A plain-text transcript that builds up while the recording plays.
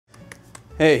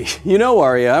Hey, you know,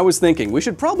 Arya, I was thinking we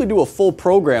should probably do a full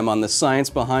program on the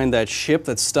science behind that ship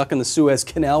that's stuck in the Suez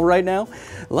Canal right now.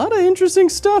 A lot of interesting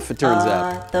stuff, it turns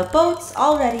out. The boat's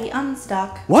already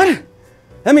unstuck. What?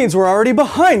 That means we're already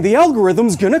behind. The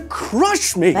algorithm's gonna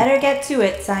crush me. Better get to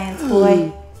it, science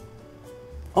boy.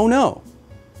 Oh no.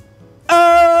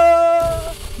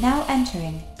 Now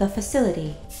entering the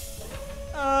facility.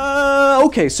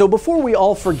 Okay, so before we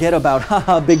all forget about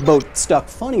haha big boat stuck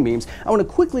funny memes, I want to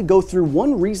quickly go through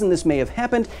one reason this may have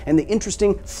happened and the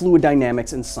interesting fluid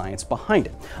dynamics and science behind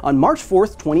it. On March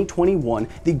 4th, 2021,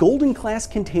 the Golden class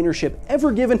container ship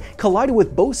Ever Given collided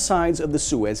with both sides of the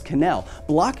Suez Canal,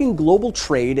 blocking global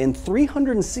trade and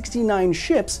 369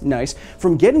 ships, nice,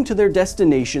 from getting to their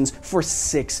destinations for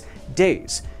 6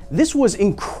 days. This was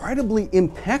incredibly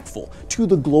impactful to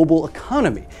the global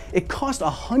economy. It cost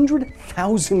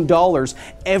 $100,000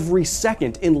 every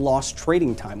second in lost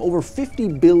trading time, over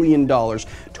 $50 billion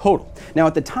total. Now,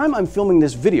 at the time I'm filming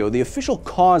this video, the official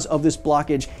cause of this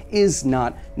blockage is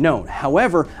not known.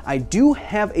 However, I do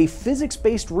have a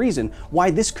physics-based reason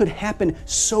why this could happen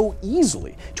so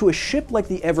easily to a ship like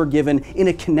the Ever Given in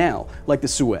a canal like the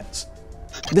Suez.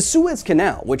 The Suez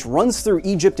Canal, which runs through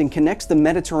Egypt and connects the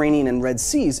Mediterranean and Red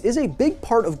Seas, is a big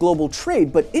part of global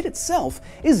trade, but it itself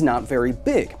is not very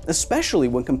big, especially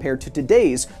when compared to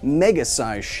today's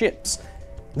mega-sized ships.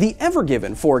 The Ever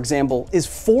Given, for example, is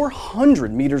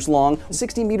 400 meters long,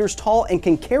 60 meters tall, and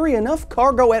can carry enough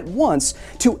cargo at once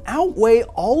to outweigh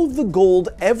all of the gold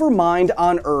ever mined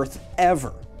on Earth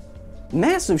ever.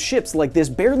 Massive ships like this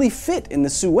barely fit in the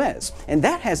Suez, and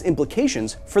that has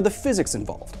implications for the physics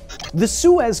involved. The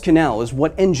Suez Canal is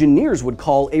what engineers would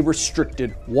call a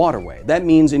restricted waterway. That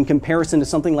means in comparison to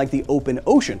something like the open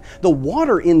ocean, the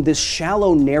water in this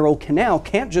shallow, narrow canal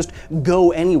can't just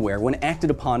go anywhere when acted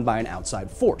upon by an outside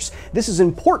force. This is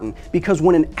important because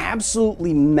when an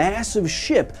absolutely massive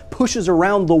ship pushes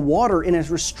around the water in a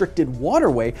restricted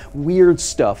waterway, weird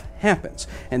stuff happens.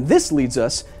 And this leads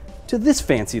us to this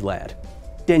fancy lad,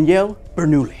 Daniel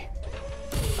Bernoulli.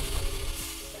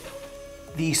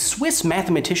 The Swiss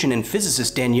mathematician and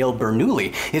physicist Daniel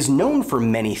Bernoulli is known for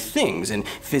many things in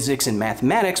physics and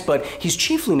mathematics, but he's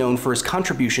chiefly known for his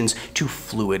contributions to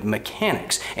fluid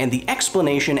mechanics and the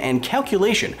explanation and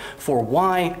calculation for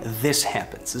why this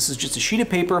happens. This is just a sheet of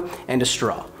paper and a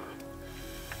straw.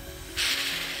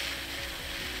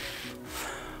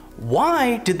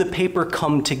 Why did the paper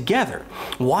come together?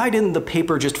 Why didn't the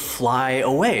paper just fly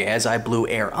away as I blew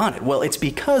air on it? Well, it's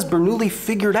because Bernoulli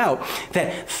figured out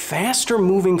that faster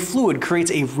moving fluid creates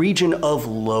a region of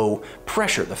low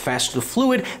pressure. The faster the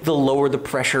fluid, the lower the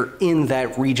pressure in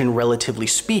that region, relatively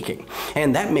speaking.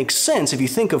 And that makes sense if you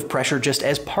think of pressure just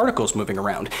as particles moving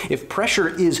around. If pressure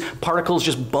is particles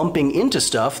just bumping into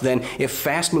stuff, then if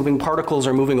fast moving particles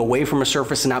are moving away from a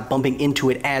surface and not bumping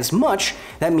into it as much,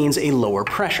 that means a lower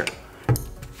pressure.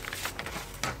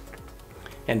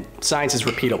 And science is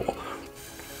repeatable.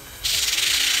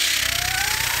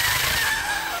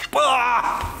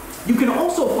 You can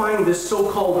also find this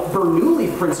so-called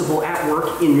Bernoulli principle at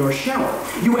work in your shower.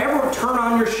 You ever turn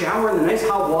on your shower and the nice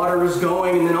hot water is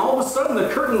going, and then all of a sudden the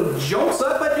curtain jumps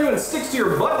up at you and sticks to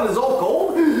your butt and is all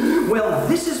cold? Well,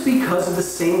 this is because of the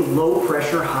same low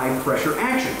pressure, high pressure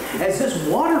action. As this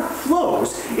water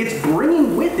flows, it's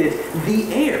bringing with it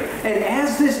the air. And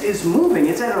as this is moving,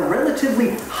 it's at a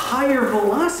relatively higher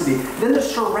velocity than the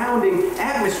surrounding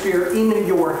atmosphere in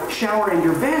your shower and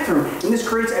your bathroom. And this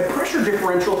creates a pressure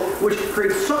differential which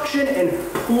creates suction and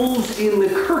pulls in the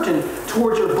curtain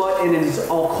towards your butt, and it is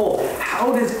all cold.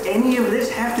 How does any of this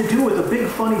have to do with a big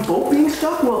funny boat being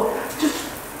stuck? Well,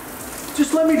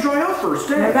 just let me dry off first.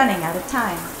 They're running out of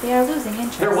time. They are losing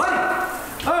interest. They're what?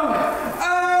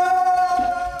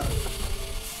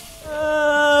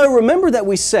 Remember that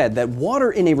we said that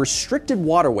water in a restricted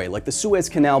waterway like the Suez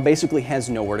Canal basically has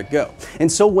nowhere to go.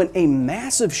 And so when a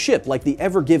massive ship like the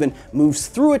Ever Given moves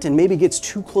through it and maybe gets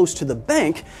too close to the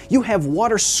bank, you have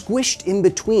water squished in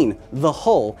between the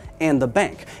hull and the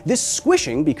bank. This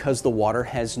squishing, because the water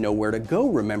has nowhere to go,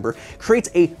 remember, creates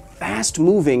a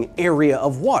fast-moving area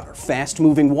of water.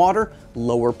 Fast-moving water,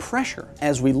 lower pressure,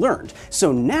 as we learned.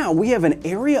 So now we have an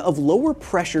area of lower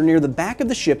pressure near the back of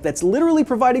the ship that's literally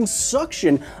providing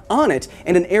suction on it,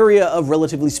 and an area of,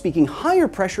 relatively speaking, higher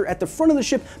pressure at the front of the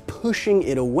ship pushing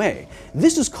it away.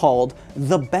 This is called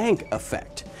the bank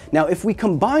effect. Now, if we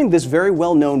combine this very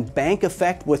well-known bank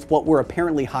effect with what were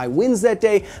apparently high winds that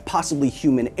day, possibly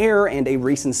human error, and a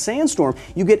recent sandstorm,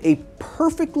 you get a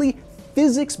perfectly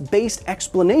physics-based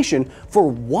explanation for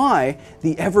why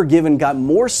the Ever Given got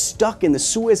more stuck in the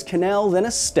Suez Canal than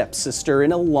a stepsister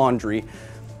in a laundry.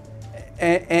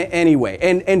 Anyway,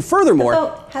 and The furthermore,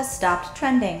 boat has stopped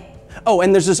trending. oh,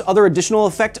 and there's this other additional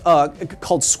effect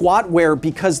called squat, where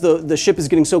because the ship is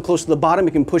getting so close to the bottom,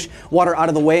 it can push water out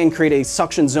of the way and create a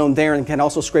suction zone there, and can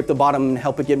also scrape the bottom and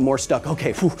help it get more stuck.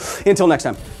 Okay, whew, until next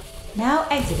time. Now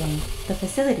exiting the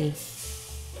facility.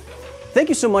 Thank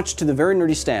you so much to the very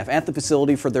nerdy staff at the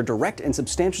facility for their direct and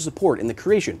substantial support in the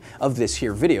creation of this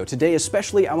here video. Today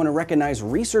especially, I want to recognize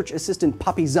research assistant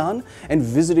Papi Zahn and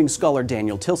visiting scholar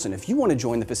Daniel Tilson. If you want to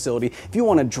join the facility, if you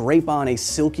want to drape on a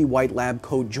silky white lab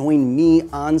coat, join me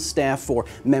on staff for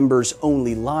members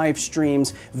only live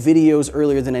streams, videos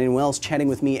earlier than anyone else, chatting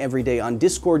with me every day on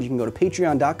Discord. You can go to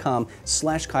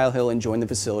patreon.com/Kyle Hill and join the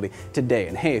facility today.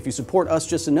 And hey, if you support us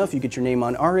just enough, you get your name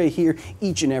on RA here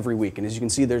each and every week. And as you can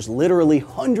see, there's literally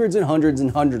hundreds and hundreds and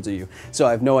hundreds of you, so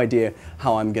I have no idea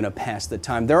how I'm gonna pass the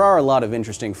time. There are a lot of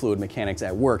interesting fluid mechanics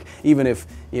at work, even if,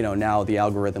 you know, now the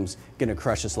algorithm's gonna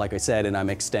crush us, like I said, and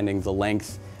I'm extending the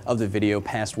length of the video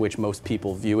past which most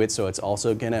people view it, so it's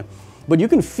also gonna, but you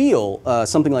can feel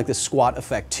something like this squat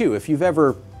effect too. If you've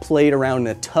ever played around in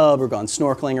a tub or gone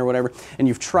snorkeling or whatever, and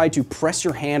you've tried to press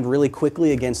your hand really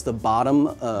quickly against the bottom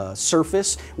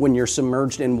surface when you're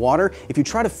submerged in water, if you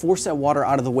try to force that water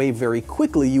out of the way very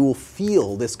quickly, you will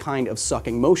feel this kind of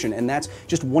sucking motion, and that's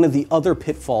just one of the other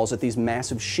pitfalls that these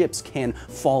massive ships can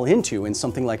fall into in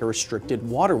something like a restricted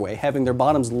waterway, having their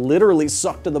bottoms literally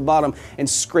sucked to the bottom and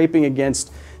scraping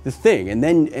against the thing. And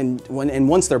then,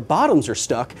 once their bottoms are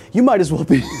stuck, you might as well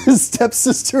be a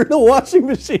stepsister in a washing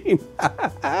machine.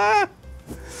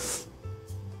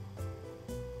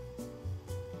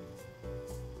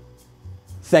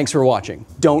 Thanks for watching.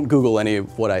 Don't Google any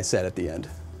of what I said at the end.